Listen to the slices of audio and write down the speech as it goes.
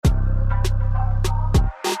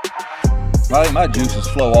I think my juices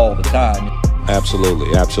flow all the time.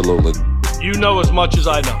 Absolutely, absolutely. You know as much as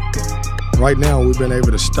I know. Right now, we've been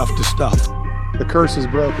able to stuff the stuff. The curse is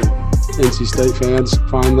broken. NC State fans,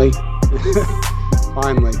 finally.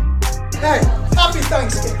 Finally. Hey, happy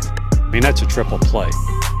Thanksgiving. I mean, that's a triple play.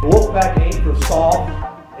 Wolfpack ain't for soft.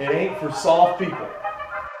 It ain't for soft people.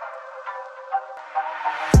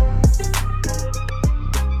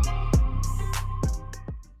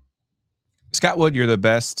 Scott Wood, you're the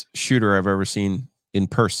best shooter I've ever seen in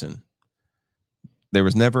person. There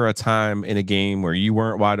was never a time in a game where you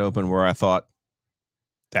weren't wide open where I thought,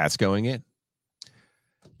 that's going in.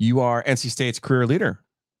 You are NC State's career leader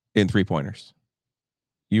in three-pointers.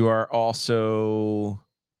 You are also,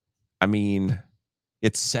 I mean,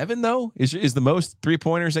 it's 7, though, is the most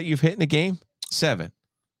three-pointers that you've hit in a game? 7.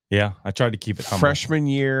 Yeah, I tried to keep it humble. Freshman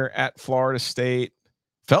year at Florida State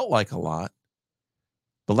felt like a lot.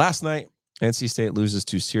 But last night, NC State loses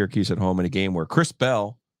to Syracuse at home in a game where Chris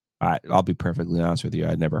Bell, I'll be perfectly honest with you,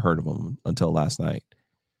 I'd never heard of him until last night.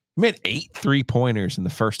 He made 8 3-pointers in the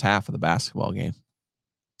first half of the basketball game.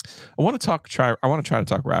 I want to try to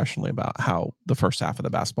talk rationally about how the first half of the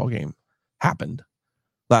basketball game happened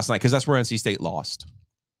last night, because that's where NC State lost.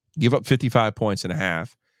 Give up 55 points in a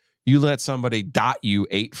half. You let somebody dot you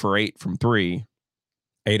 8 for 8 from 3.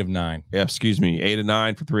 8 of 9. Yeah, excuse me. 8 of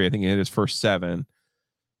 9 for 3. I think he hit his first 7.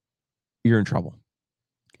 You're in trouble.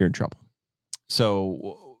 You're in trouble.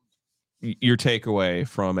 So your takeaway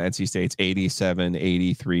from NC State's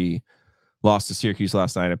 87-83 loss to Syracuse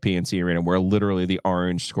last night at PNC Arena, where literally the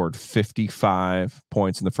Orange scored 55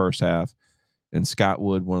 points in the first half, and Scott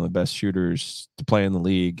Wood, one of the best shooters to play in the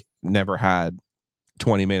league, never had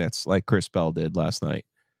 20 minutes like Chris Bell did last night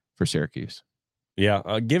for Syracuse.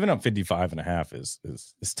 Yeah, giving up 55 and a half is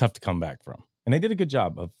tough to come back from. And they did a good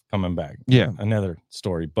job of coming back. Yeah. Another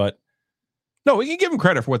story, but no, we can give them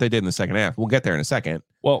credit for what they did in the second half. We'll get there in a second.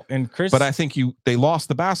 Well, and Chris, but I think they lost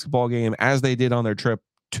the basketball game as they did on their trip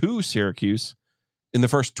to Syracuse in the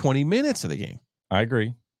first 20 minutes of the game. I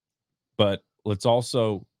agree. But let's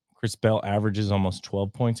also, Chris Bell averages almost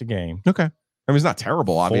 12 points a game. Okay. I mean, it's not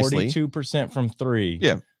terrible, obviously. 42% from 3.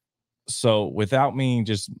 Yeah. So without me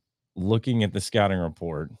just looking at the scouting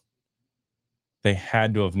report, they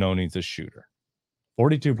had to have known he's a shooter.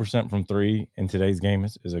 42% from 3 in today's game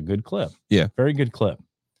is a good clip. Yeah. Very good clip.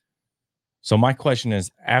 So my question is,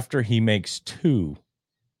 after he makes 2,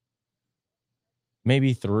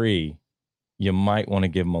 maybe 3, you might want to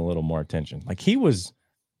give him a little more attention. Like he didn't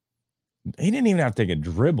even have to take a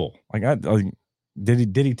dribble.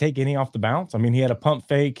 Did he take any off the bounce? I mean, he had a pump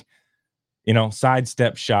fake,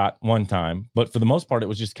 sidestep shot one time, but for the most part, it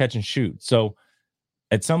was just catch and shoot. So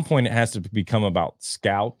at some point, it has to become about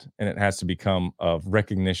scout, and it has to become of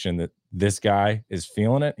recognition that this guy is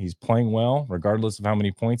feeling it. He's playing well, regardless of how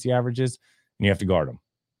many points he averages, and you have to guard him.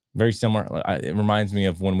 Very similar. It reminds me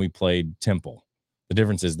of when we played Temple. The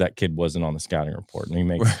difference is that kid wasn't on the scouting report, and he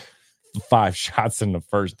makes 5 shots in the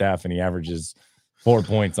first half, and he averages 4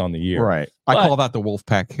 points on the year. Right. I call that the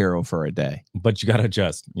Wolfpack hero for a day. But you got to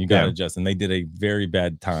adjust. You got to adjust, and they did a very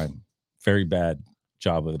bad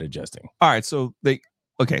job of it adjusting. All right, so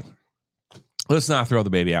okay. Let's not throw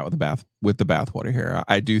the baby out with the bathwater here.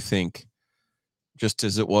 I do think, just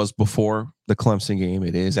as it was before the Clemson game,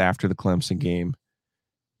 it is after the Clemson game.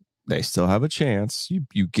 They still have a chance.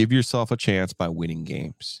 You give yourself a chance by winning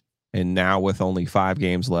games. And now with only 5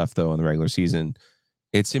 games left, though, in the regular season,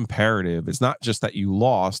 it's imperative. It's not just that you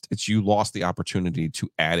lost, it's you lost the opportunity to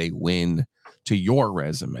add a win to your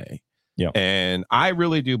resume. Yeah. And I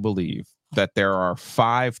really do believe that there are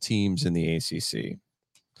 5 teams in the ACC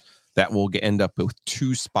that will end up with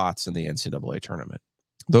 2 spots in the NCAA tournament.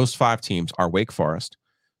 Those 5 teams are Wake Forest,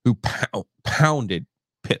 who pounded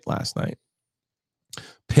Pitt last night.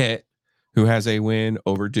 Pitt, who has a win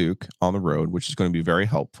over Duke on the road, which is going to be very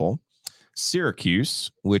helpful. Syracuse,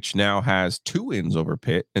 which now has 2 wins over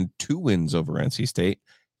Pitt and 2 wins over NC State,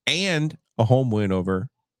 and a home win over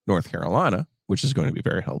North Carolina, which is going to be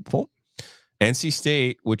very helpful. NC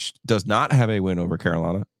State, which does not have a win over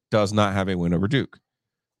Carolina, does not have a win over Duke.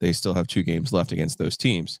 They still have 2 games left against those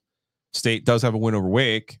teams. State does have a win over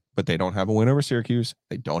Wake, but they don't have a win over Syracuse.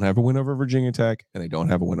 They don't have a win over Virginia Tech, and they don't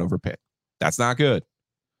have a win over Pitt. That's not good.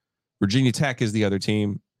 Virginia Tech is the other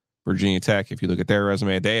team. Virginia Tech, if you look at their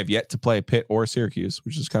resume, they have yet to play Pitt or Syracuse,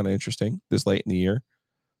 which is kind of interesting this late in the year.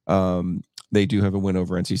 They do have a win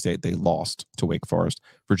over NC State. They lost to Wake Forest.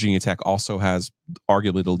 Virginia Tech also has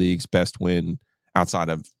arguably the league's best win outside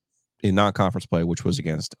of in non-conference play, which was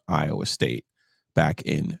against Iowa State back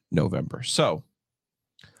in November. So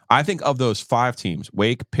I think of those 5 teams,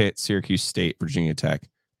 Wake, Pitt, Syracuse State, Virginia Tech,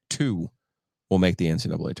 2 will make the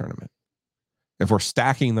NCAA tournament. if we're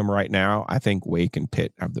stacking them right now, I think Wake and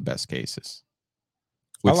Pitt have the best cases,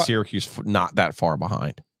 with Syracuse not that far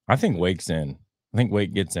behind. I think Wake's in. I think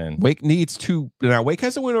Wake gets in. Wake needs to. Now, Wake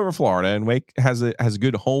has a win over Florida, and Wake has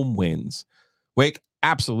good home wins. Wake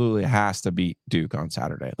absolutely has to beat Duke on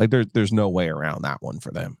Saturday. Like there's no way around that one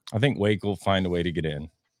for them. I think Wake will find a way to get in.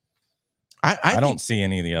 I don't see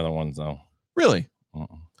any of the other ones though. Really?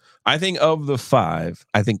 I think of the 5,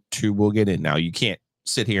 I think 2 will get in. Now you can't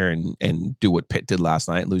sit here and do what Pitt did last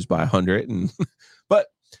night, lose by 100, but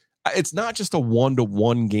it's not just a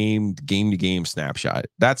 1-to-1 game-to-game snapshot.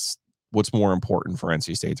 That's what's more important for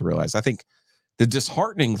NC State to realize. I think the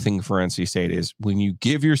disheartening thing for NC State is when you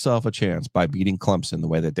give yourself a chance by beating Clemson the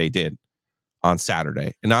way that they did on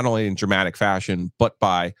Saturday, and not only in dramatic fashion, but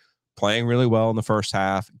by playing really well in the first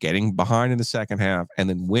half, getting behind in the second half, and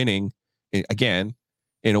then winning again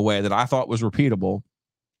in a way that I thought was repeatable.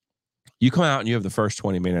 You come out and you have the first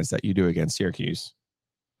 20 minutes that you do against Syracuse.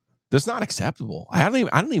 That's not acceptable. I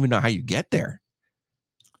don't even know how you get there.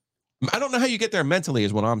 I don't know how you get there mentally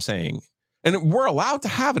is what I'm saying. And we're allowed to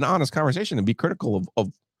have an honest conversation and be critical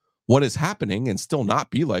of what is happening and still not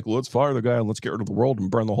be like, well, let's fire the guy and let's get rid of the world and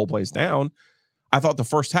burn the whole place down. I thought the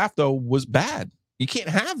first half, though, was bad. You can't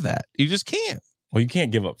have that. You just can't. Well, you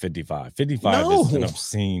can't give up 55. 55 is an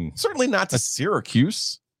obscene. Certainly not to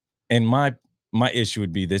Syracuse. And my issue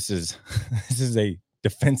would be this is a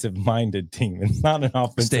defensive-minded team. It's not an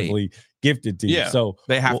offensively gifted team. Yeah, so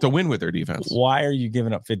they have to win with their defense. Why are you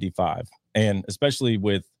giving up 55? And especially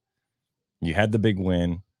with you had the big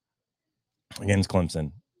win against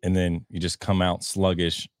Clemson, and then you just come out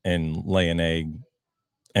sluggish and lay an egg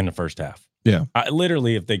in the first half. Yeah.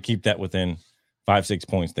 Literally, if they keep that within 5-6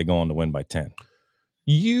 points, they go on to win by 10.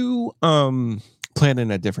 You played in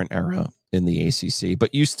a different era in the ACC,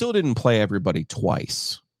 but you still didn't play everybody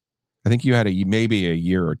twice. I think you had maybe a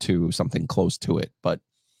year or two, something close to it. But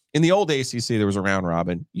in the old ACC, there was a round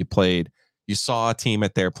robin. You played, you saw a team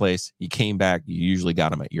at their place, you came back, you usually got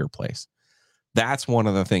them at your place. That's one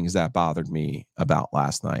of the things that bothered me about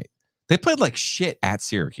last night. They played like shit at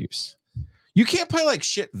Syracuse. You can't play like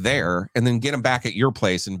shit there and then get them back at your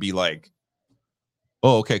place and be like,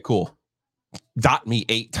 oh, okay, cool. Dot me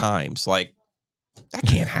 8 times. Like, that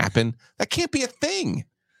can't happen. That can't be a thing.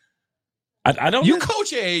 I don't. You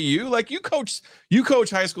coach AAU, like you coach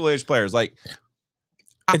high school age players. Like,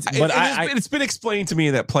 it's been explained to me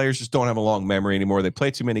that players just don't have a long memory anymore. They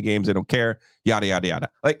play too many games. They don't care. Yada yada yada.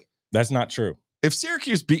 Like, that's not true. If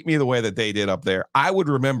Syracuse beat me the way that they did up there, I would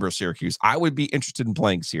remember Syracuse. I would be interested in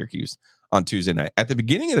playing Syracuse on Tuesday night. At the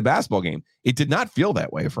beginning of the basketball game, it did not feel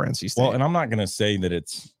that way for NC State. Well, and I'm not going to say that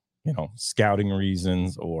it's, scouting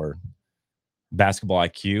reasons or basketball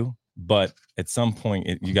IQ, but at some point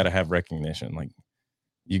you got to have recognition. Like,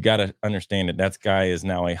 you got to understand that guy is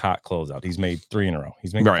now a hot closeout. He's made 3 in a row.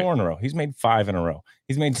 He's made 4 in a row. He's made 5 in a row.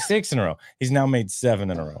 He's made 6 in a row. He's now made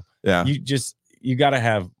 7 in a row. Yeah. You got to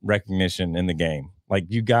have recognition in the game. Like,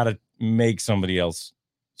 you got to make somebody else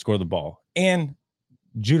score the ball. And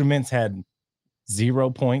Judah Mintz had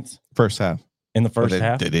 0 points first half. In the first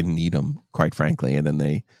half, they didn't need him, quite frankly, and then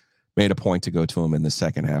they made a point to go to him in the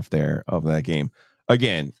second half there of that game.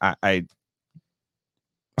 Again, I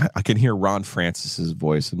can hear Ron Francis's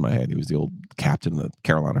voice in my head. He was the old captain of the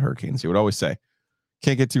Carolina Hurricanes. He would always say,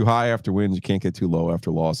 "Can't get too high after wins. You can't get too low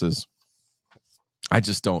after losses." I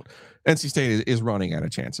just don't. NC State is running out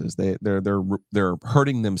of chances. They're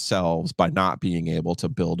hurting themselves by not being able to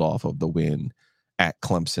build off of the win at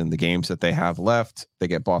Clemson. The games that they have left, they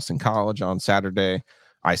get Boston College on Saturday.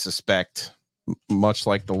 I suspect, much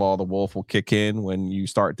like the law of the wolf will kick in when you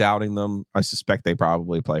start doubting them, I suspect they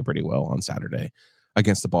probably play pretty well on Saturday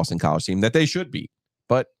against the Boston College team that they should beat.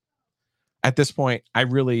 But at this point,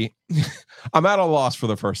 I'm at a loss for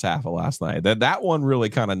the first half of last night. That one really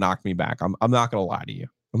kind of knocked me back. I'm not going to lie to you.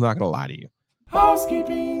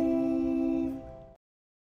 Housekeeping.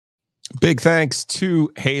 Big thanks to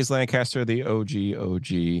Hayes Lancaster, the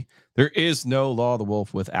OG. There is no Law of the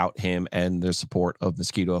Wolf without him and the support of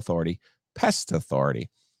Mosquito Authority, Pest Authority.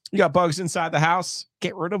 You got bugs inside the house,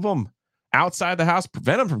 get rid of them. Outside the house,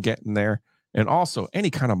 prevent them from getting there. And also any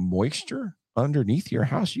kind of moisture underneath your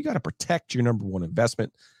house, you got to protect your number one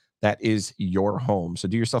investment. That is your home. So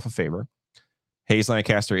do yourself a favor. Hayes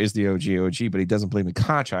Lancaster is the OG, but he doesn't believe in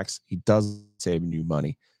contracts. He does save you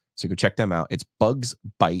money. So go check them out. It's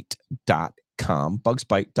bugsbite.com.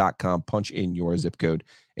 Bugsbite.com. Punch in your zip code,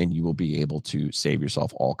 and you will be able to save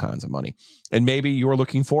yourself all kinds of money. And maybe you're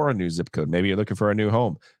looking for a new zip code. Maybe you're looking for a new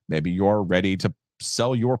home. Maybe you're ready to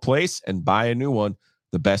sell your place and buy a new one.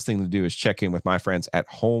 The best thing to do is check in with my friends at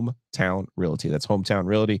Hometown Realty. That's Hometown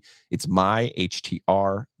Realty. It's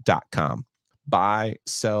myhtr.com. buy,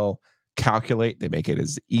 sell, calculate. They make it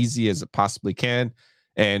as easy as it possibly can.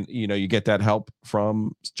 And, you get that help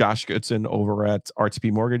from Josh Goodson over at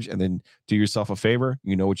RTP Mortgage, and then do yourself a favor.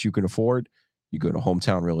 You know what you can afford. You go to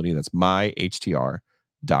Hometown Realty. That's myhtr.com.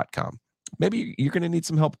 Maybe you're going to need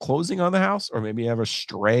some help closing on the house, or maybe you have a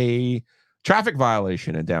stray traffic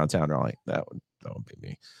violation in downtown Raleigh. That would be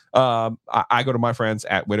me. I go to my friends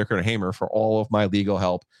at Whitaker and Hamer for all of my legal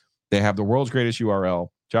help. They have the world's greatest URL.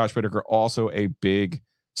 Josh Whitaker, also a big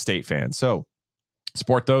State fan. So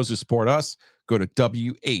support those who support us. Go to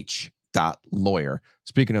wh.lawyer.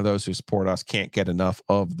 Speaking of those who support us, can't get enough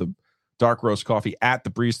of the dark roast coffee at the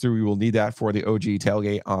Breeze Through. We will need that for the OG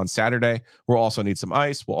tailgate on Saturday. We'll also need some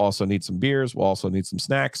ice. We'll also need some beers. We'll also need some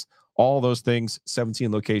snacks. All those things, 17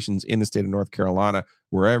 locations in the state of North Carolina.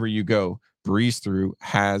 Wherever you go, Breeze Through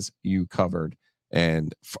has you covered.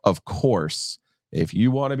 And of course, if you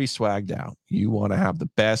want to be swagged out, you want to have the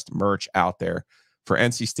best merch out there for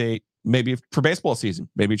NC State, maybe for baseball season,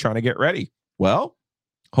 maybe trying to get ready. Well,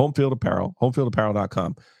 Home Field Apparel,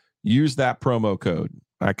 homefieldapparel.com. Use that promo code.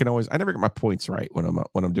 I never get my points right when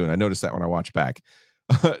I'm doing. I noticed that when I watch back.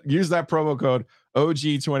 Use that promo code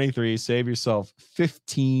OG23. Save yourself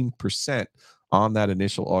 15% on that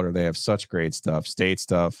initial order. They have such great stuff, State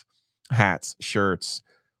stuff, hats, shirts,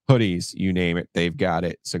 hoodies, you name it. They've got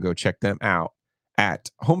it. So go check them out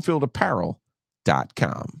at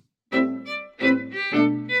homefieldapparel.com.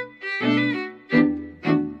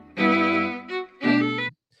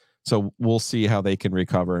 So we'll see how they can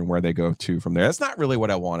recover and where they go to from there. That's not really what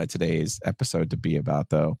I wanted today's episode to be about,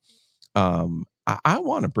 though. I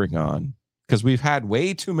want to bring on, because we've had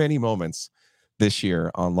way too many moments this year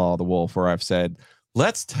on Law of the Wolf where I've said,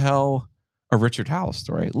 let's tell a Richard Howell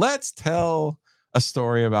story. Let's tell a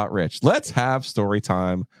story about Rich. Let's have story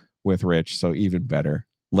time with Rich. So even better,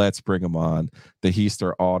 let's bring him on the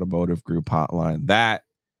Heister Automotive Group hotline. That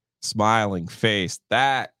smiling face,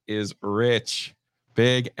 that is Rich.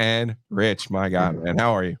 Big and Rich, my God, man.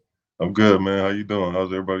 How are you? I'm good, man. How you doing?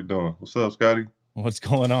 How's everybody doing? What's up, Scotty? What's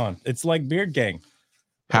going on? It's like Beard Gang.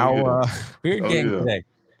 Beard Gang today.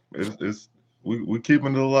 It's we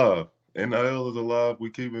keeping it alive. NIL is alive. We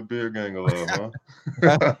keeping Beard Gang alive, huh?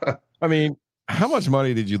 I mean, how much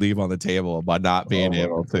money did you leave on the table by not being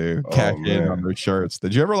able to cash in on those shirts?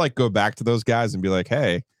 Did you ever go back to those guys and be like,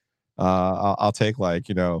 hey, I'll take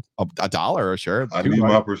 $1 a shirt. I need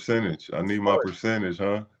my percentage. My percentage,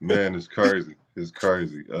 huh? Man, it's crazy. It's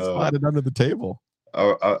crazy. Slide it under the table.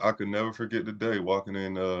 I could never forget the day walking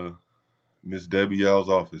in Miss Debbie Yow's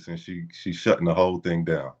office, and she shutting the whole thing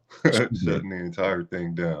down, shutting the entire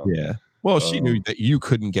thing down. Yeah. Well, she knew that you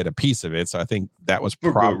couldn't get a piece of it, so I think that was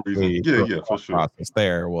probably for sure. Process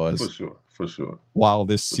there was for sure. While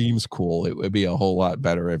this seems cool, it would be a whole lot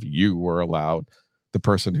better if you were allowed. The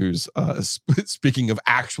person who's speaking of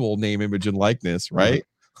actual name, image, and likeness, right?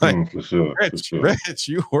 For sure. Rich,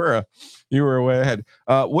 you were way ahead.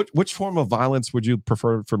 Which form of violence would you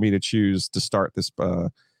prefer for me to choose to start this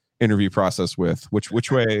interview process with?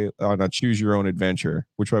 Which way on a choose your own adventure?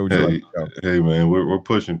 Which way would you like to go? Hey, man, we're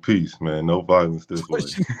pushing peace, man. No violence this way.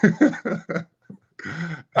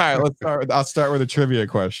 All right, I'll start with a trivia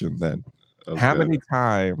question then. Okay. How many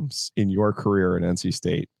times in your career at NC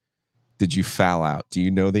State did you foul out? Do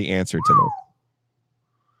you know the answer to this?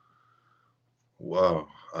 Wow.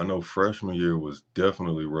 I know freshman year was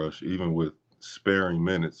definitely rushed, even with sparing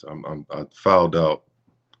minutes. I fouled out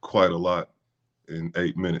quite a lot in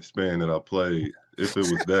 8-minute span that I played, if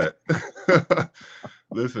it was that.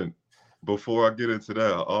 Listen, before I get into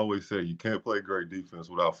that, I always say you can't play great defense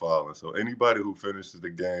without fouling. So anybody who finishes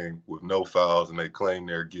the game with no fouls and they claim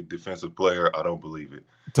they're a defensive player, I don't believe it.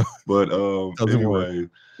 But anyway,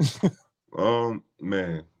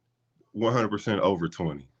 man, 100% over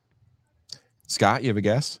 20. Scott, you have a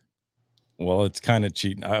guess? Well, it's kind of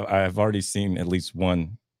cheating. I've already seen at least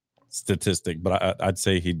one statistic, but I'd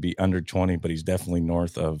say he'd be under 20, but he's definitely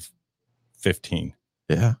north of 15.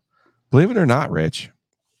 Yeah. Believe it or not, Rich,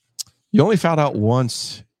 you only fouled out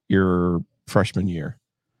once your freshman year.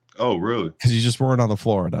 Oh, really? Because you just weren't on the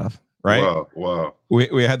floor enough, right? Wow.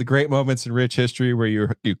 We had the great moments in Rich history where you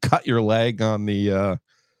cut your leg on the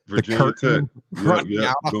Virginia Tech.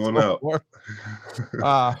 Yeah, going out.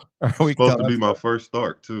 Supposed to be my first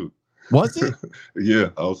start too. Was it? Yeah,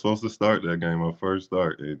 I was supposed to start that game. My first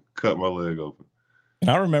start. It cut my leg open.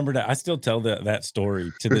 And I remember that. I still tell that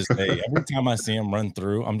story to this day. Every time I see him run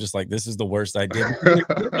through, I'm just like, this is the worst idea. They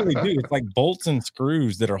really do. It's like bolts and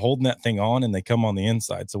screws that are holding that thing on, and they come on the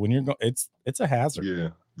inside. So when you're going, it's a hazard. Yeah,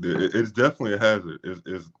 it's definitely a hazard.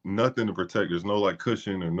 It's nothing to protect. There's no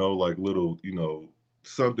cushion or no little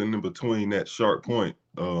something in between that sharp point.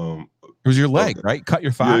 It was your leg, right? Cut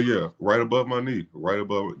your thigh? Yeah, right above my knee, right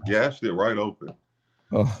above, gashed it right open.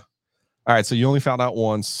 Oh, all right. So you only found out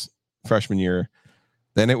once freshman year.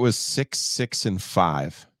 Then it was 6, 6, and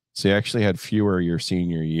 5. So you actually had fewer your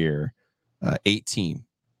senior year. 18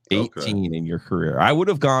 in your career. I would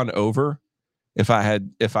have gone over if I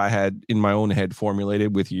had in my own head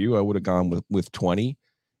formulated with you. I would have gone with 20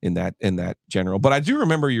 in that general. But I do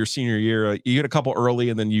remember your senior year. You had a couple early,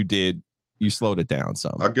 and then you slowed it down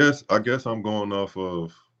some. I guess I'm going off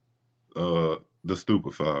of the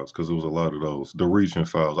stupid fouls, because it was a lot of those. The reaching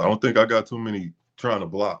fouls. I don't think I got too many trying to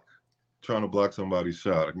block somebody's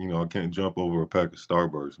shot. I can't jump over a pack of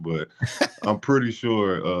Starburst, but I'm pretty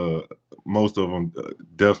sure most of them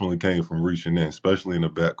definitely came from reaching in, especially in the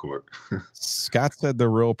backcourt. Scott said the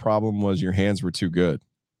real problem was your hands were too good.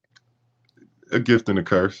 A gift and a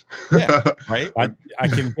curse. Yeah, right. I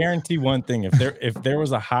can guarantee one thing: if there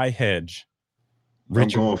was a high hedge,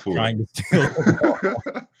 Richard was trying to steal the ball.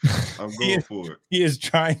 I'm going for it. He is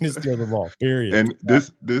trying to steal the ball. Period. And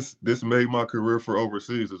this made my career for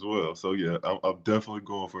overseas as well. So yeah, I'm definitely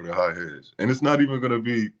going for the high hedge. And it's not even going to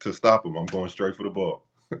be to stop him. I'm going straight for the ball.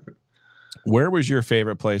 Where was your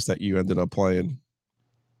favorite place that you ended up playing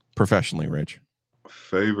professionally, Rich?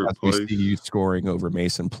 Favorite place? We see you scoring over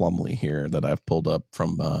Mason Plumlee here that I've pulled up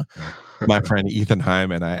from my friend Ethan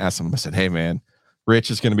Hyman. I asked him. I said, "Hey man, Rich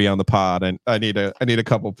is going to be on the pod, and I need a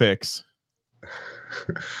couple picks."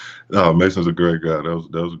 No, Mason's a great guy. That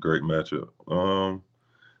was a great matchup.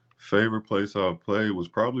 Favorite place I played was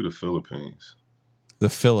probably the Philippines. The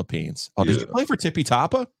Philippines. Oh, yeah. Did you play for Tippy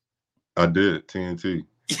Tapa? I did. TNT.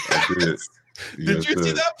 I did. Did you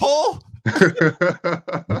see that poll?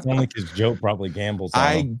 That's only because Joe probably gambles.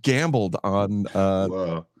 I gambled on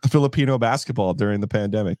Filipino basketball during the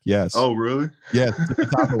pandemic. Yes. Oh, really? Yes. Tippy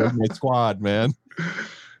Tapa was my squad, man.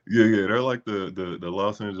 Yeah, they're like the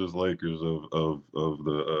Los Angeles Lakers of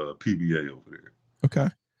the PBA over there. Okay.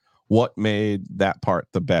 What made that part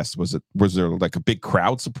the best? Was there like a big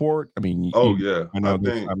crowd support? I mean, yeah. I know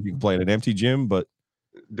you can play at an empty gym, but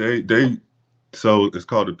so it's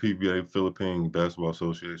called the PBA, Philippine Basketball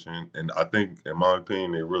Association, and I think, in my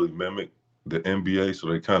opinion, they really mimic the NBA. So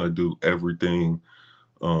they kind of do everything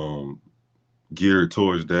geared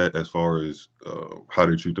towards that, as far as how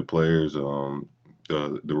they treat the players, the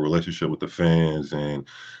relationship with the fans, and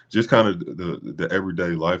just kind of the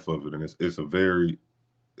everyday life of it. And it's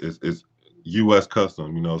U.S.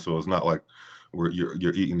 custom, so it's not like where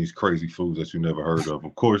you're eating these crazy foods that you never heard of.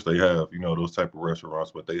 Of course, they have those type of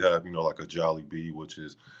restaurants, but they have like a Jollibee, which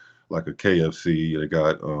is like a KFC. They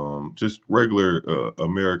got just regular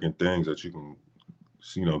American things that you can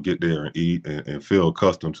get there and eat and feel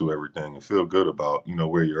accustomed to everything and feel good about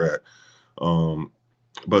where you're at.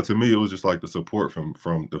 But to me, it was just like the support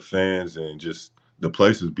from the fans, and just the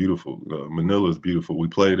place is beautiful. Manila is beautiful. We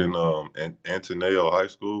played in Ateneo High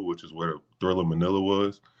School, which is where Thriller Manila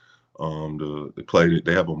was.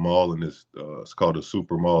 They have a mall in this. It's called the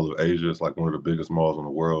Super Mall of Asia. It's like one of the biggest malls in the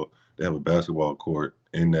world. They have a basketball court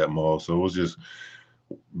in that mall. So it was just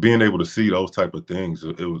being able to see those type of things.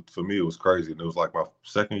 It was, for me, it was crazy. And it was like my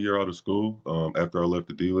second year out of school after I left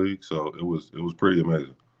the D League. So it was pretty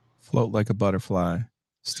amazing. Float like a butterfly.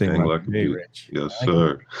 Sting like a bee, Rich. Yes,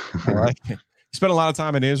 sir. I like it. You spent a lot of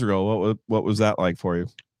time in Israel. What was that like for you?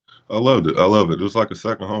 I loved it. It was like a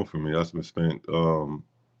second home for me. I spent, I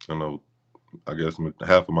guess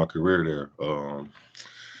half of my career there.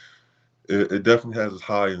 It definitely has its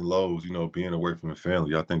high and lows, being away from the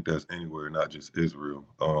family. I think that's anywhere, not just Israel.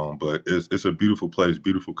 But it's a beautiful place,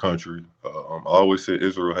 beautiful country. I always say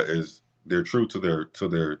Israel they're true to their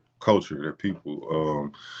culture, their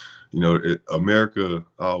people. America,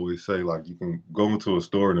 I always say, like, you can go into a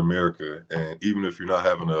store in America, and even if you're not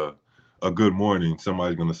having a good morning,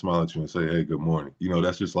 somebody's going to smile at you and say, "Hey, good morning."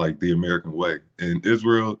 That's just like the American way. In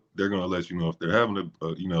Israel, they're going to let you know if they're having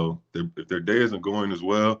if their day isn't going as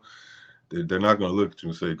well, they're not going to look at you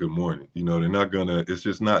and say good morning. They're not going to, it's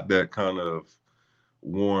just not that kind of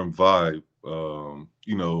warm vibe.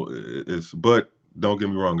 But don't get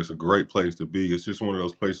me wrong, it's a great place to be. It's just one of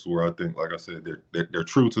those places where I think, like I said, they're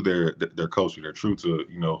true to their culture. They're true to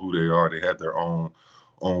who they are. They have their own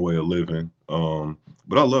way of living.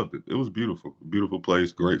 But I loved it. It was beautiful, beautiful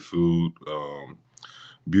place, great food,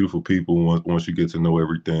 beautiful people. Once you get to know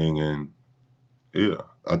everything, and yeah,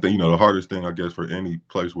 I think the hardest thing, I guess, for any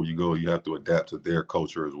place where you go, you have to adapt to their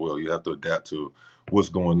culture as well. You have to adapt to what's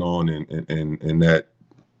going on in that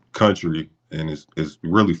country. And it's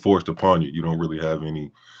really forced upon you. You don't really have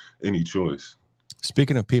any choice.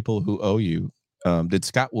 Speaking of people who owe you, did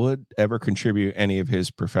Scott Wood ever contribute any of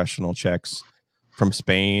his professional checks from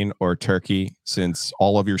Spain or Turkey, since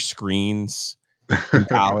all of your screens in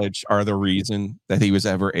college are the reason that he was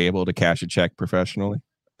ever able to cash a check professionally?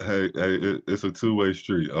 Hey, it's a two-way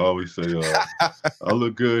street. I always say, I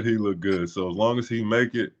look good, he look good. So as long as he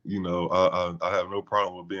make it, I have no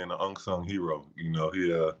problem with being an unsung hero.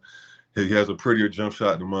 He has a prettier jump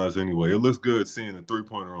shot than mine anyway. It looks good seeing a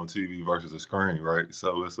three-pointer on TV versus a screen, right?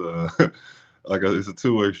 So it's it's a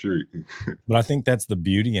two-way street. But I think that's the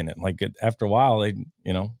beauty in it. Like after a while, they'd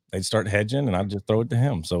start hedging, and I'd just throw it to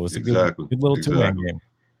him. So it's a good little two-way game.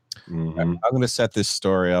 Mm-hmm. I'm going to set this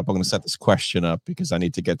story up. I'm going to set this question up because I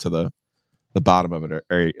need to get to the bottom of it.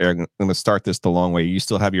 I'm going to start this the long way. You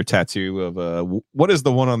still have your tattoo of what is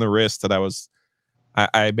the one on the wrist that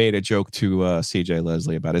I made a joke to CJ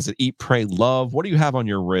Leslie about? Is it Eat, Pray, Love? What do you have on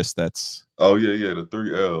your wrist that's... Oh, yeah, the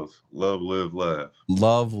 3 L's. Love, live, laugh.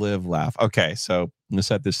 Love, live, laugh. Okay, so I'm going to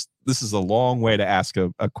set this. This is a long way to ask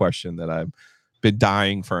a question that I've been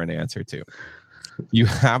dying for an answer to. You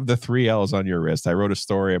have the 3 L's on your wrist. I wrote a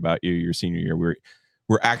story about you your senior year.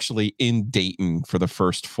 We're actually in Dayton for the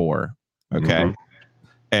first 4. Okay. Mm-hmm.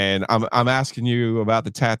 And I'm asking you about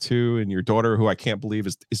the tattoo and your daughter, who I can't believe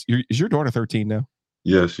is your daughter 13 now?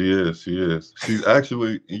 Yeah, she is. She's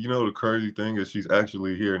actually, the crazy thing is she's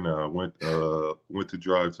actually here now. I went to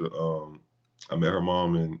drive to I met her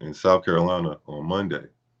mom in South Carolina on Monday.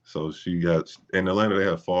 So she got in Atlanta. They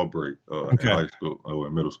have fall break in high school or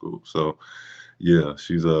in middle school. So yeah,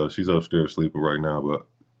 she's upstairs sleeping right now. But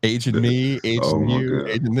aging me, aging you,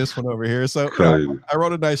 aging this one over here. So I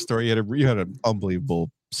wrote a nice story. You had an unbelievable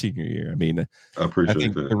senior year. I mean, I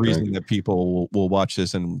think that. The reason that people will watch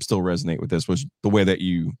this and still resonate with this was the way that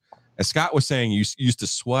you, as Scott was saying, you used to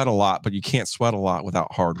sweat a lot, but you can't sweat a lot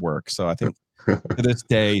without hard work. So I think to this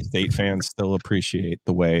day, State fans still appreciate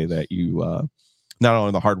the way that you, not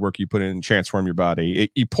only the hard work you put in and transform your body,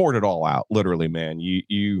 you poured it all out, literally, man.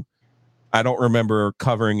 I don't remember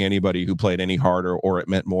covering anybody who played any harder or it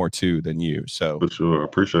meant more to than you. So for sure, I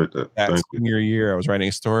appreciate that. That senior year, I was writing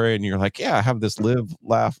a story, and you're like, "Yeah, I have this live,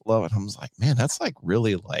 laugh, love," and I was like, "Man, that's like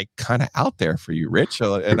really like kind of out there for you, Rich."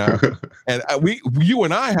 And you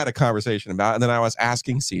and I had a conversation about it, and then I was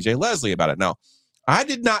asking CJ Leslie about it. Now, I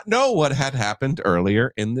did not know what had happened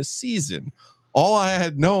earlier in the season. All I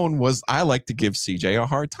had known was I like to give CJ a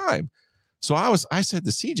hard time. So I said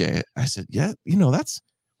to CJ, I said, "Yeah, that's."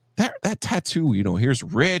 That tattoo, here's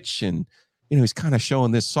Rich, and he's kind of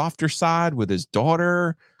showing this softer side with his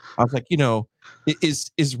daughter. I was like,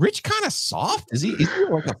 is Rich kind of soft? Is he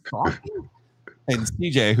like a softie? And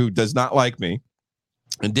CJ, who does not like me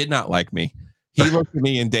and did not like me, he looked at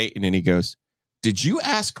me in Dayton and he goes, "Did you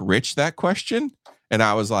ask Rich that question?" And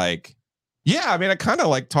I was like, "Yeah, I mean, I kind of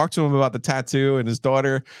like talked to him about the tattoo and his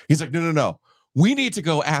daughter." He's like, No. We need to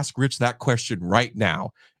go ask Rich that question right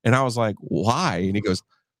now. And I was like, "Why?" And he goes,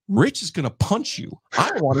 "Rich is going to punch you.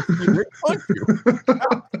 I want to see Rich punch you."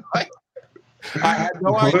 I had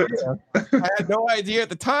no idea. I had no idea at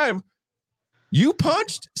the time. You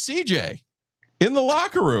punched CJ in the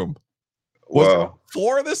locker room. Was it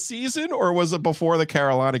before the season or was it before the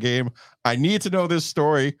Carolina game? I need to know this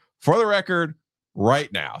story for the record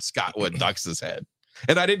right now. Scott Wood ducks his head.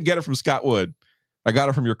 And I didn't get it from Scott Wood. I got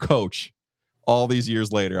it from your coach all these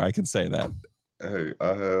years later. I can say that. Hey,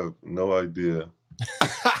 I have no idea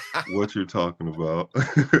what you're talking about.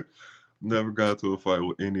 Never got to a fight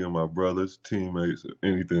with any of my brothers, teammates, or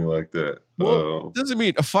anything like that. Well, doesn't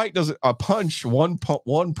mean a fight doesn't a punch, one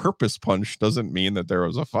purpose punch doesn't mean that there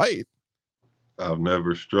was a fight. I've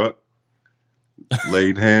never struck,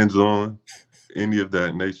 laid hands on, any of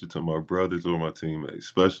that nature to my brothers or my teammates,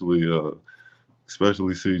 especially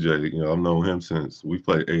CJ. I've known him since we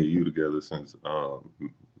played AAU together since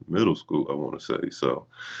middle school, I want to say. So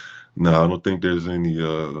no, I don't think there's any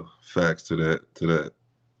facts to that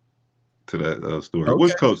story. Okay.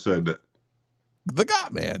 Which coach said that? The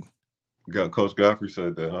God man. Coach Godfrey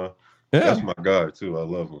said that, huh? Yeah. That's my guy too. I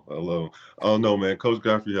love him. I don't know, man. Coach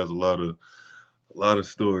Godfrey has a lot of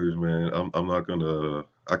stories, man. I'm not gonna.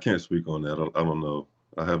 I can't speak on that. I don't know.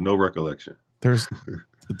 I have no recollection. There's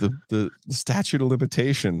the statute of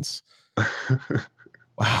limitations.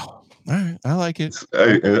 Wow. All right, I like it.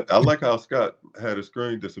 Hey, and I like how Scott had a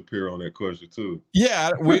screen disappear on that question too. Yeah,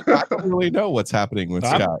 I don't really know what's happening with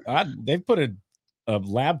Scott. They put a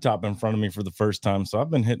laptop in front of me for the first time, so I've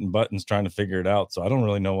been hitting buttons trying to figure it out. So I don't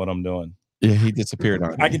really know what I'm doing. Yeah, he disappeared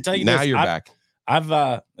on me. I can tell you now this, you're back. I've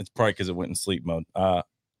it's probably because it went in sleep mode.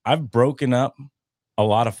 I've broken up a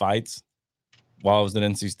lot of fights while I was at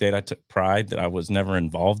NC State. I took pride that I was never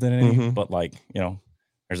involved in any, but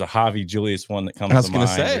I There's a Javi Julius one that comes I was to going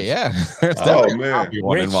mind. to say, yeah. Oh man,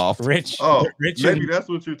 one involved. Rich, maybe that's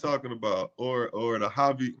what you're talking about, or the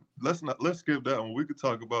Javi. Let's skip that one. We could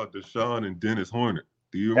talk about Deshaun and Dennis Horner.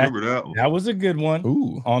 Do you remember that one? That was a good one.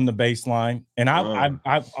 Ooh. On the baseline. And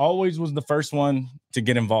I always was the first one to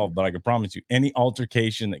get involved, but I can promise you, any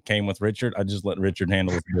altercation that came with Richard, I just let Richard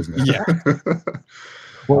handle his business. Yeah.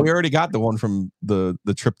 Well, we already got the one from the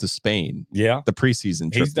trip to Spain. Yeah. The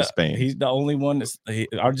preseason trip to Spain. He's the only one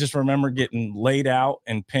I just remember getting laid out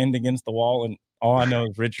and pinned against the wall, and all I know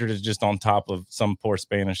is Richard is just on top of some poor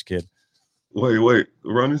Spanish kid. Wait.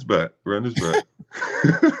 Run his back. When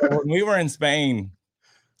we were in Spain,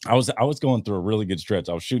 I was going through a really good stretch.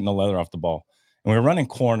 I was shooting the leather off the ball, and we were running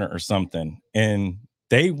corner or something. And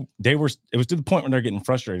it was to the point where they're getting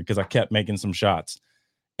frustrated because I kept making some shots,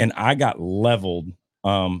 and I got leveled.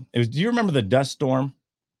 Do you remember the dust storm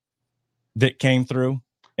that came through?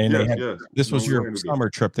 And yes. This was your summer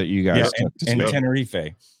trip that you guys took to in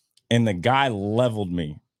Tenerife, and the guy leveled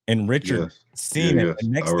me. And Richard seen it. The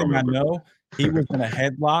next thing I know, he was in a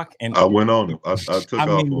headlock, and I went on him. I took off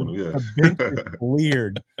on him. Yeah, the bench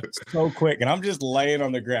cleared so quick, and I'm just laying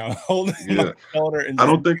on the ground holding my shoulder. And I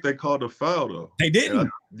don't think they called a foul though. They didn't.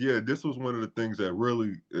 This was one of the things that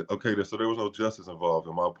really so there was no justice involved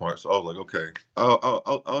in my part. So I was like, okay,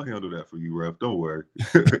 I'll handle that for you, ref. Don't worry.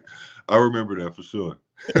 I remember that for sure.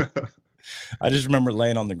 I just remember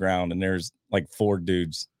laying on the ground, and there's like 4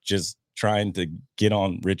 dudes just trying to get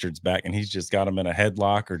on Richard's back, and he's just got him in a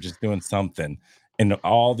headlock or just doing something, and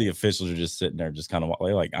all the officials are just sitting there just kind of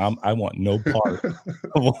like I want no part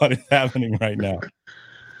of what is happening right now.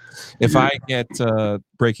 If I get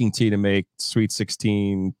Breaking Tea to make Sweet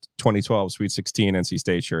 16 2012 Sweet 16 NC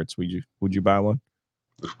State shirts, would you buy one?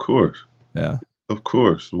 Of course. Yeah, of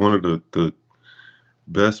course. One of the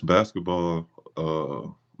best basketball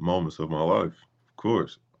moments of my life. Of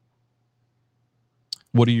course.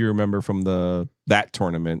 What do you remember from that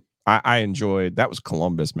tournament? I enjoyed that. Was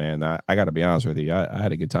Columbus, man. I got to be honest with you. I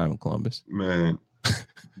had a good time in Columbus. Man,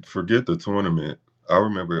 forget the tournament. I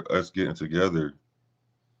remember us getting together,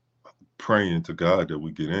 praying to God that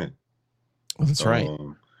we get in. Well, that's right.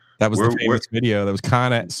 That was the famous video that was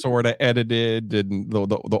kind of sort of edited, and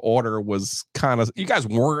the order was kind of. You guys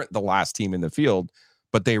weren't the last team in the field,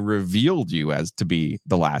 but they revealed you as to be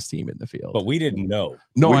the last team in the field. But we didn't know.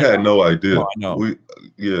 We had no idea. No, I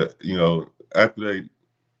know. After they,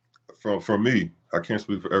 from me, I can't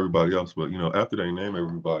speak for everybody else, but after they name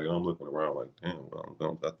everybody, I'm looking around like, damn,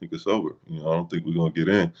 I think it's over. I don't think we're gonna get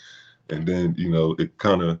in. And then it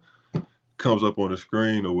kind of comes up on the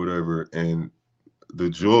screen or whatever, and the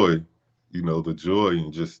joy,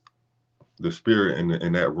 and just the spirit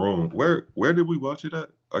in that room. Where did we watch it at?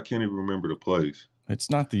 I can't even remember the place. It's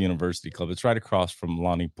not the University Club. It's right across from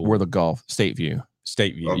Lonnie Pool. Where the golf State View.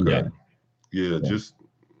 Okay. Yeah, just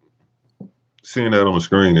seeing that on the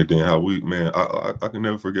screen, and then how I can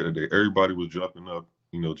never forget the day. Everybody was jumping up,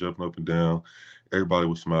 jumping up and down. Everybody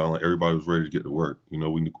was smiling. Everybody was ready to get to work. We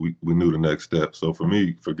knew the next step. So for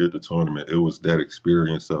me, forget the tournament. It was that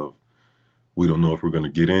experience of we don't know if we're going to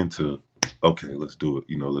get into. Okay, let's do it.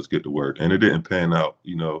 Let's get to work. And it didn't pan out.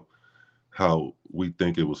 How we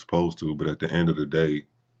think it was supposed to, but at the end of the day,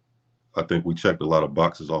 I think we checked a lot of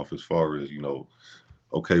boxes off as far as,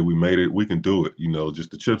 okay, we made it, we can do it,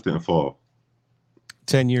 just the chips didn't fall.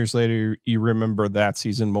 10 years later, you remember that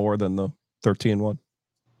season more than the 13-1?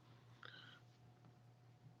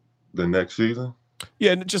 The next season?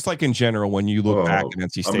 Yeah, just like in general, when you look back at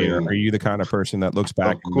NC State, are you the kind of person that looks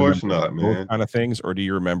back? Of course not, man. Those kind of things, or do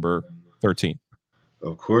you remember 13?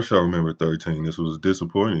 Of course I remember 13. This was a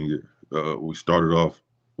disappointing year. We started off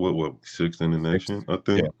what 6th in the nation, I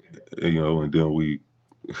think. Yeah. And then we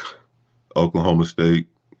Oklahoma State,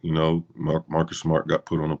 Marcus Smart got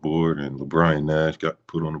put on the board, and LeBron Nash got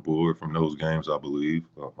put on the board from those games, I believe.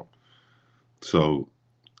 So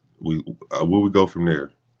where we go from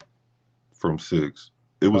there? From 6,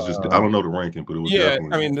 it was just I don't know the ranking, but it was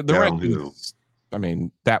definitely the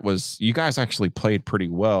ranking. That was you guys actually played pretty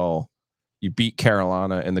well. You beat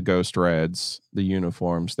Carolina and the Ghost Reds, the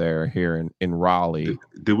uniforms there here in Raleigh.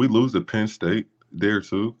 Did we lose to Penn State there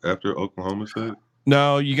too after Oklahoma State?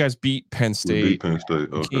 No, you guys beat Penn State. We beat Penn State.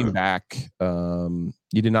 Okay. You came back. You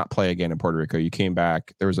did not play again in Puerto Rico. You came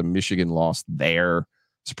back. There was a Michigan loss there.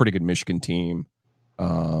 It's a pretty good Michigan team.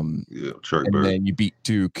 And then you beat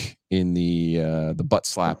Duke in the butt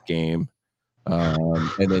slap game.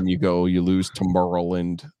 And then you lose to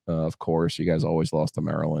Maryland. Of course, you guys always lost to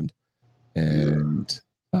Maryland. And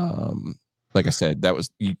like I said, that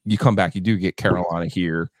was you come back, you do get Carolina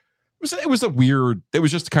here. It was a weird. It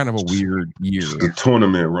was just kind of a weird year. The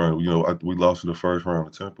tournament run, we lost in the first round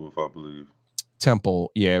of Temple, if I believe.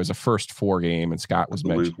 Temple, yeah, it was a first 4 game, and Scott was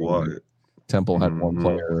mentioning Wyatt. Temple had one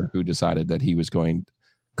player who decided that he was going.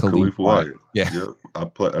 Khalif Wyatt. Yeah. Yep.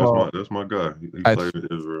 That's my guy. He played in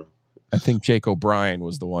Israel. I think Jake O'Brien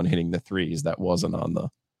was the one hitting the threes that wasn't on the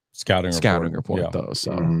scouting report though.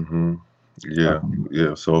 So yeah.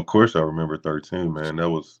 So of course I remember 13, man. That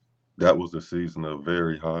was the season of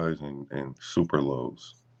very highs and super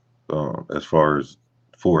lows. As far as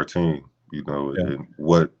 14, and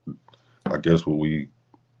what I guess what we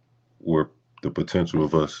were the potential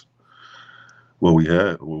of us, what we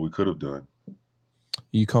could have done.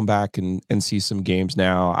 You come back and see some games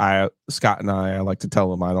now. Scott and I like to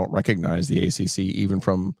tell them I don't recognize the ACC even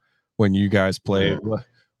from when you guys played. Yeah.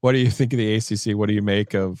 What do you think of the ACC? What do you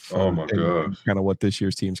make of my gosh, kind of what this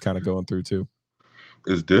year's team's kind of going through too?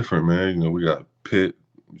 It's different, man. We got Pitt,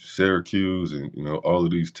 Syracuse, and all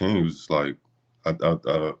of these teams. It's like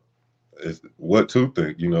it's what to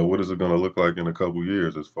think. What is it going to look like in a couple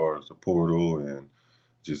years as far as the portal and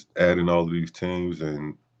just adding all of these teams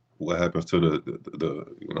and what happens to the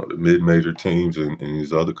mid-major teams and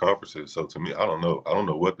these other conferences. So to me, I don't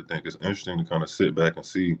know what to think. It's interesting to kind of sit back and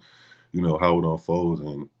see, how it unfolds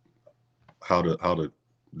and how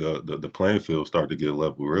the playing field start to get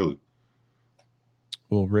level, really.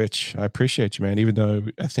 Well, Rich, I appreciate you, man, even though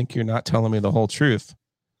I think you're not telling me the whole truth.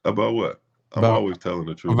 About what? I'm always telling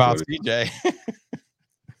the truth. About CJ.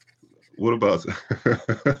 What about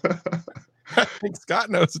I think Scott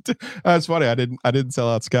knows it too. That's funny. I didn't sell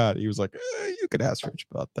out Scott. He was like, you could ask Rich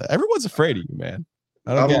about that. Everyone's afraid of you, man.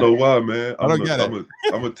 I don't know why, man. I don't get it.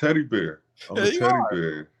 I'm a teddy bear. I'm a teddy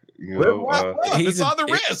bear. He's on the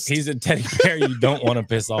wrist. He's a teddy bear you don't want to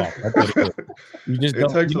piss off. That's what it is. You just it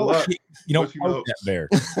takes a lot. You don't poke that bear.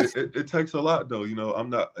 It takes a lot, though.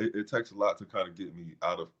 It takes a lot to kind of get me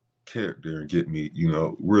out of character and get me,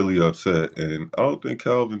 really upset. And I don't think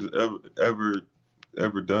Calvin's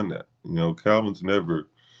ever done that. Calvin's never,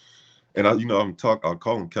 and I'll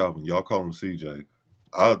call him Calvin. Y'all call him CJ.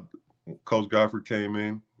 Coach Godfrey came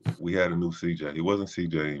in, we had a new CJ. He wasn't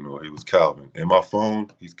CJ anymore. He was Calvin. And my phone,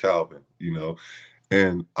 he's Calvin,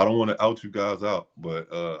 and I don't want to out you guys out, but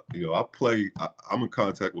I'm in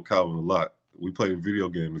contact with Calvin a lot. We play a video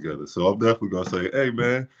game together. So I'm definitely gonna say, hey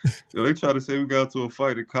man, they try to say we got into a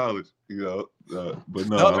fight in college, but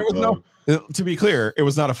no, there was no. To be clear, it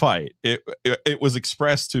was not a fight. It was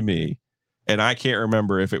expressed to me, and I can't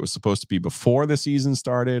remember if it was supposed to be before the season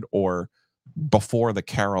started or before the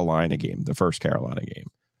Carolina game, the first Carolina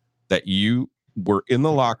game, that you were in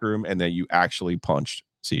the locker room and that you actually punched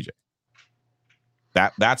CJ.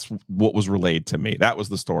 That's what was relayed to me. That was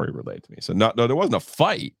the story relayed to me. So no, there wasn't a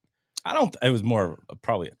fight. It was more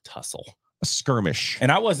probably a tussle, a skirmish,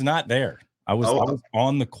 and I was not there. I was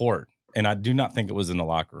on the court, and I do not think it was in the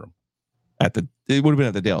locker room. It would have been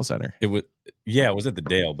at the Dale Center. It was at the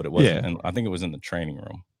Dale, but it wasn't. And I think it was in the training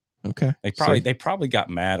room. Okay. They probably got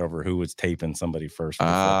mad over who was taping somebody first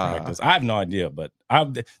before practice. I have no idea, but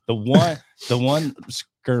the one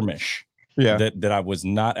skirmish that I was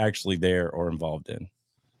not actually there or involved in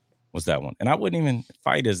was that one. And I wouldn't even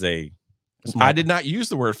fight I did not use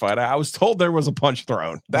the word fight. I was told there was a punch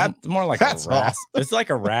thrown. That's more like a wrestle. It's like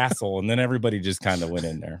a wrestle, and then everybody just kind of went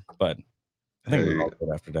in there. But I think we're all good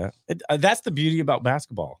after that. That's the beauty about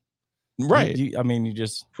basketball, right? You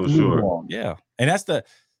just for sure, along. Yeah. And that's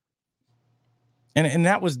and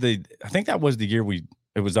that was I think that was the year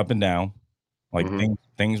it was up and down, like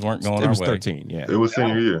things weren't going. It was our way. 13, yeah. It was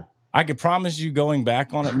senior year. I could promise you, going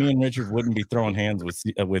back on it, me and Richard wouldn't be throwing hands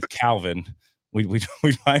with Calvin. We'd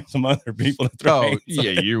find some other people to throw hands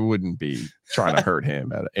on. You wouldn't be trying to hurt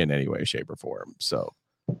him in any way, shape, or form. So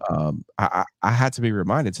I had to be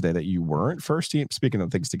reminded today that you weren't first team. Speaking of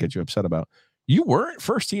things to get you upset about, you weren't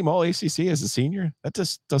first team All ACC as a senior. That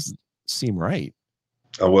just doesn't seem right.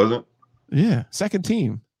 I wasn't. Yeah, second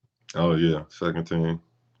team. Oh yeah, second team.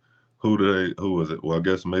 Who was it? Well, I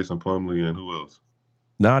guess Mason Plumlee and who else?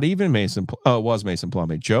 Not even Mason. Oh, it was Mason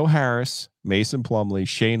Plumlee. Joe Harris, Mason Plumlee,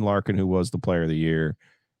 Shane Larkin, who was the player of the year,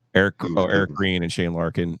 Eric Green and Shane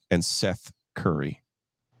Larkin, and Seth Curry.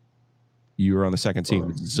 You were on the second team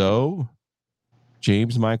with Zoe,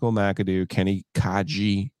 James Michael McAdoo, Kenny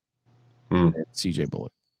Kaji, and CJ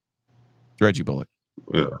Bullock. Reggie Bullock.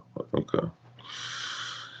 Yeah. Okay.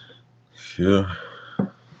 Yeah.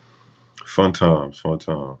 Fun times.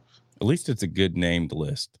 At least it's a good named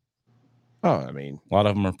list. Oh, I mean, a lot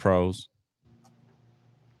of them are pros.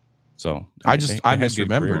 So I just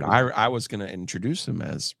remembered I was going to introduce him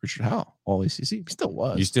as Richard Howell, All ACC. He still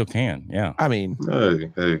was. You still can, yeah. I mean,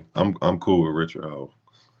 hey, I'm cool with Richard Howell.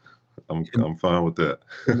 I'm fine with that.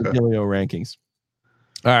 Gilio rankings.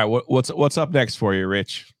 All right, what's up next for you,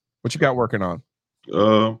 Rich? What you got working on?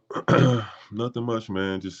 Nothing much,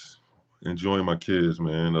 man. Just enjoying my kids,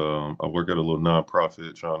 man. I work at a little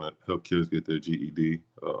nonprofit trying to help kids get their GED,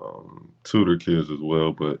 tutor kids as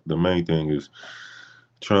well. But the main thing is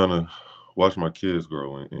trying to watch my kids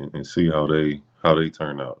grow and see how they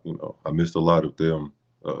turn out. You know, I missed a lot of them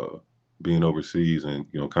being overseas, and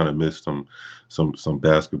kind of missed some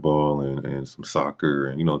basketball and some soccer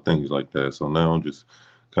and things like that. So now I'm just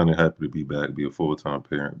kind of happy to be back, be a full-time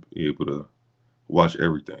parent, be able to watch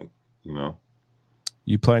everything.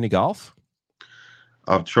 You play any golf?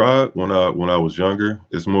 I've tried when I was younger.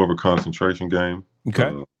 It's more of a concentration game.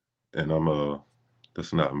 Okay. And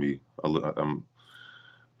that's not me. I'm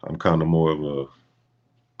kind of more of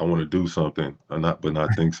I want to do something, but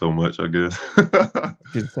not think so much, I guess.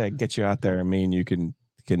 Just get you out there. I mean, you can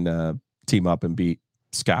team up and beat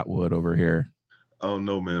Scott Wood over here. I don't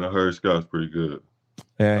know, man. I heard Scott's pretty good.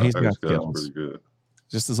 Yeah, he's got skills. Pretty good.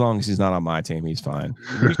 Just as long as he's not on my team, he's fine.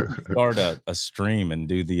 We should start a stream and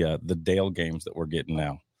do the Dale games that we're getting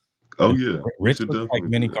now. Oh yeah, Rich looks like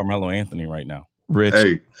mini Carmelo Anthony right now. Rich,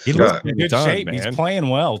 hey, he Scott, looks in good shape. Man. He's playing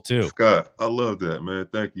well too. Scott, I love that, man.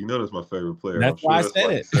 Thank you. That's my favorite player. That's why I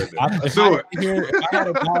said it. If I had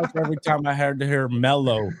a dollar for every time I had to hear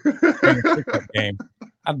Melo in a pickup game,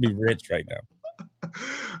 I'd be rich right now.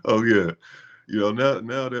 Oh yeah.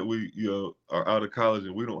 Now that we are out of college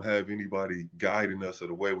and we don't have anybody guiding us or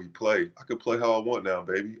the way we play, I could play how I want now,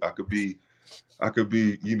 baby. I could be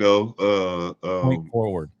point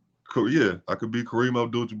forward. Yeah, I could be Kareem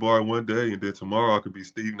Abdul-Jabbar one day, and then tomorrow I could be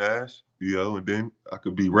Steve Nash, and then I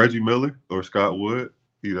could be Reggie Miller or Scott Wood,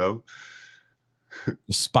 Just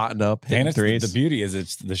spotting up, hitting and threes. The beauty is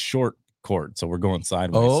it's the short court, so we're going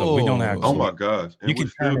sideways. So we don't have. Oh my gosh! And you can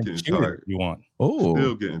still getting tired. If you want? Oh,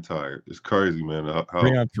 still getting tired. It's crazy, man.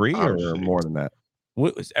 3-on-3 or more than that?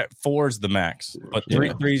 At 4 is the max, but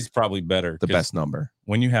 3 is probably better. The best number.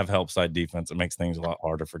 When you have help side defense, it makes things a lot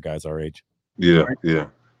harder for guys our age. Yeah.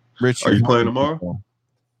 Rich, are you playing tomorrow?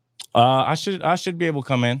 I should be able to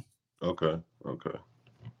come in. Okay.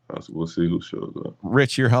 We'll see who shows up.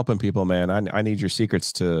 Rich, you're helping people, man. I need your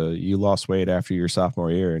secrets to you lost weight after your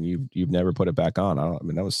sophomore year, and you've never put it back on. I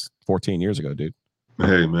mean, that was 14 years ago, dude.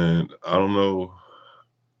 Hey, man, I don't know.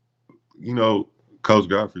 Coach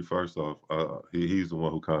Godfrey, first off, he's the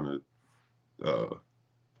one who kind of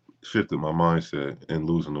shifted my mindset in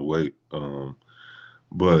losing the weight.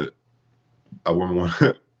 But I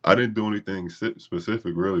wouldn't I didn't do anything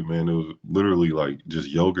specific, really, man. It was literally like just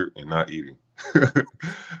yogurt and not eating.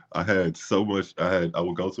 I had so much. I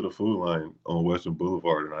would go to the food line on Western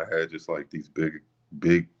Boulevard, and I had just like these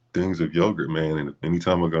big things of yogurt, man. And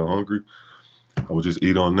anytime I got hungry, I would just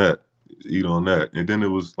eat on that. And then it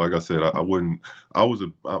was like I said,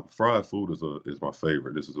 fried food is my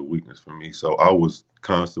favorite. This is a weakness for me. So I was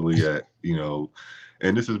constantly at,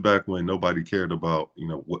 and this is back when nobody cared about,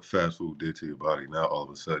 what fast food did to your body. Now all of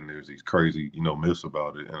a sudden there's these crazy, myths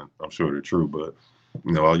about it, and I'm sure they're true. But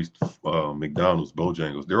I used to, McDonald's,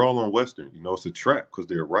 Bojangles, they're all on Western. It's a trap because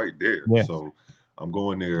they're right there. Yeah. So I'm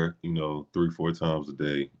going there, 3-4 times a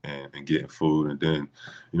day and getting food. And then,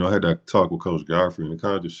 I had that talk with Coach Godfrey, and it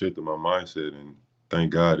kind of just shifted my mindset. And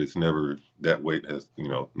thank God it's never, that weight has,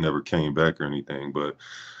 never came back or anything. But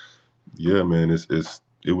yeah, man,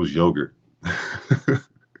 it was yogurt.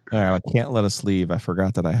 All right, I can't let us leave. I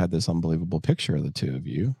forgot that I had this unbelievable picture of the two of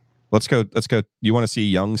you. Let's go. You want to see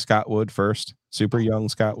young Scott Wood first? Super young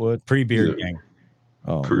Scott Wood? Pre-beard gang.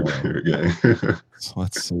 Oh, pre-beard gang. So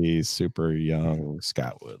let's see. Super young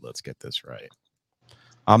Scott Wood. Let's get this right.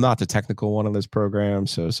 I'm not the technical one of this program,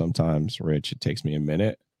 so sometimes, Rich, it takes me a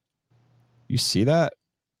minute. You see that?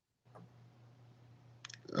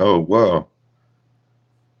 Oh, wow.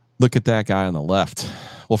 Look at that guy on the left.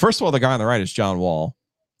 Well, first of all, the guy on the right is John Wall.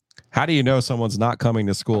 How do you know someone's not coming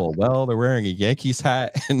to school? Well, they're wearing a Yankees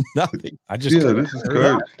hat and nothing. This is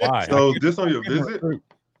crazy. So this on your visit?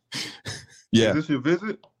 Yeah. Is this your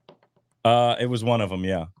visit? It was one of them,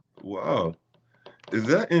 yeah. Wow. Is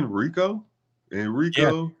that Enrico?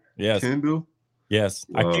 Yeah. Yes. Kendall? Yes.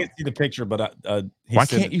 Wow. I can't see the picture, but why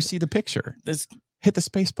can't you see the picture? Hit the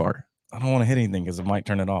space bar. I don't want to hit anything because it might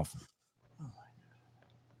turn it off.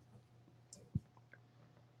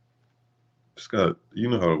 Scott, you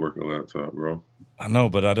know how to work a laptop, bro. I know,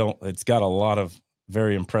 but I don't. It's got a lot of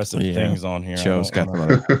very impressive things on here. Joe's got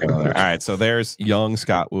all right, so there's young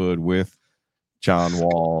Scott Wood with John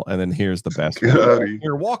Wall, and then here's the best.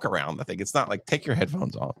 Here, walk around the thing. It's not like take your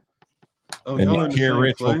headphones off. Oh, and here,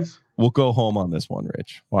 Rich, we'll go home on this one,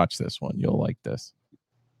 Rich. Watch this one. You'll like this.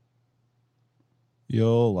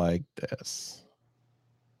 You'll like this.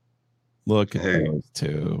 Look at those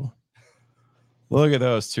two. Look at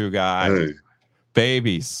those two guys. Hey.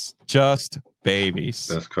 Babies. Just babies.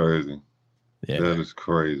 That's crazy. Yeah. That is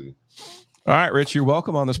crazy. All right, Rich, you're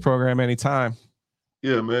welcome on this program anytime.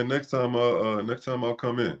 Yeah, man. Next time I'll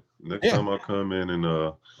come in. Next time I'll come in, and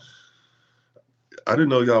I didn't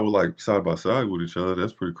know y'all were like side by side with each other.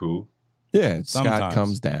 That's pretty cool. Yeah, Scott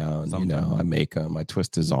comes down. You know, I make him. I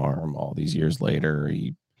twist his arm. All these years later,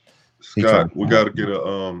 Scott, we got to get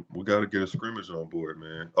a scrimmage on board,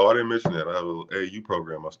 man. Oh, I didn't mention that. I have an AU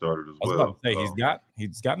program I started as well. I was about to say,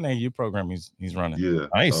 he's got an AU program he's running. Yeah,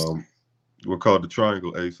 nice. We're called the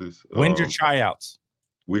Triangle Aces. When's your tryouts?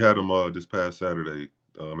 We had them this past Saturday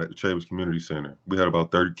at the Chambers Community Center. We had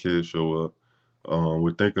about 30 kids show up.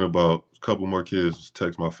 We're thinking about a couple more kids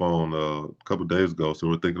text my phone a couple days ago, so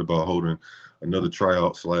we're thinking about holding another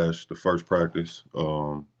tryout / the first practice.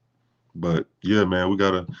 But yeah, man, we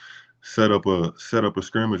gotta set up a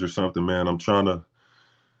scrimmage or something, man. I'm trying to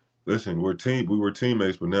listen. We were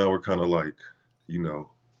teammates, but now we're kind of like, you know,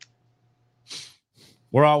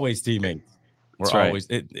 we're always teammates. We're always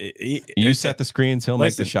you set the screens, he'll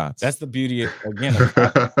make the shots. That's the beauty again.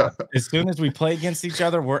 As soon as we play against each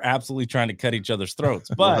other, we're absolutely trying to cut each other's throats.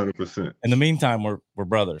 But 100%. In the meantime, we're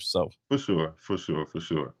brothers. So for sure.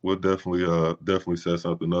 We'll definitely set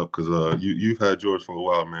something up because you've had George for a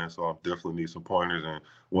while, man. So I definitely need some pointers and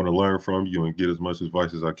want to learn from you and get as much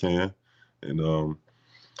advice as I can and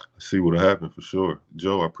see what'll happen for sure.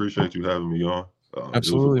 Joe, I appreciate you having me on.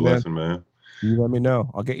 Absolutely, it was a blessing, man. You let me know.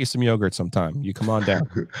 I'll get you some yogurt sometime. You come on down.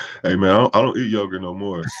 Hey, man, I don't eat yogurt no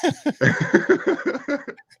more.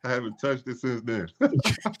 I haven't touched it since then.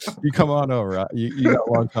 You come on over. You got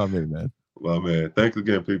one coming, man. Well, man, thanks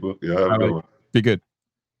again, people. Yeah, have a good one. Be good.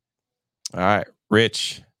 All right,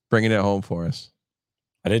 Rich, bringing it home for us.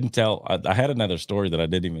 I didn't tell. I had another story that I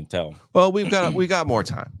didn't even tell. Well, we got more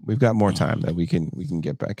time. We've got more time that we can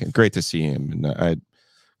get back in. Great to see him, and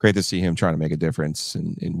great to see him trying to make a difference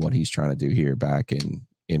in what he's trying to do here back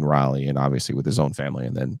in Raleigh, and obviously with his own family,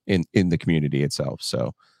 and then in the community itself.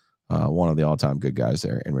 So one of the all-time good guys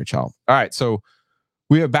there in Rich Howell. All right, so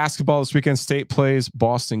we have basketball this weekend. State plays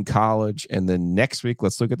Boston College, and then next week,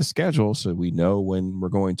 let's look at the schedule so we know when we're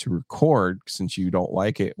going to record, since you don't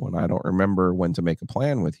like it when I don't remember when to make a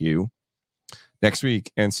plan with you. Next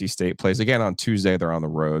week, NC State plays again on Tuesday. They're on the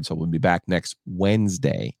road, so we'll be back next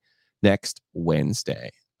Wednesday.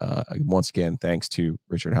 Once again, thanks to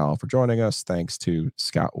Richard Howell for joining us. Thanks to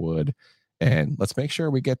Scott Wood. And let's make sure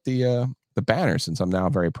we get the banner, since I'm now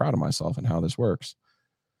very proud of myself and how this works.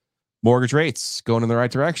 Mortgage rates going in the right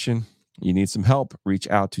direction. You need some help, reach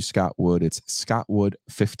out to Scott Wood. It's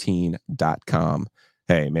scottwood15.com.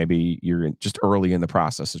 Hey, maybe you're just early in the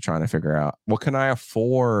process of trying to figure out, what can I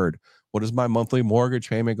afford? What is my monthly mortgage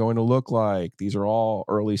payment going to look like? These are all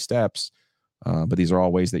early steps, but these are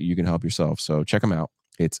all ways that you can help yourself. So check them out.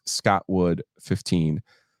 It's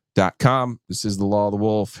scottwood15.com. This is the Law of the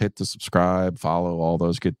Wolf. Hit the subscribe, follow, all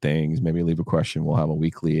those good things. Maybe leave a question. We'll have a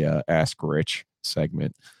weekly Ask Rich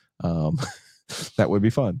segment. That would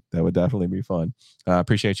be fun. That would definitely be fun.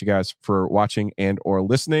 Appreciate you guys for watching and or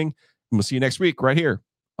listening. And we'll see you next week right here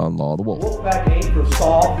on Law of the Wolf. Wolfpack ain't for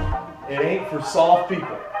soft. It ain't for soft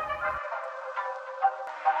people.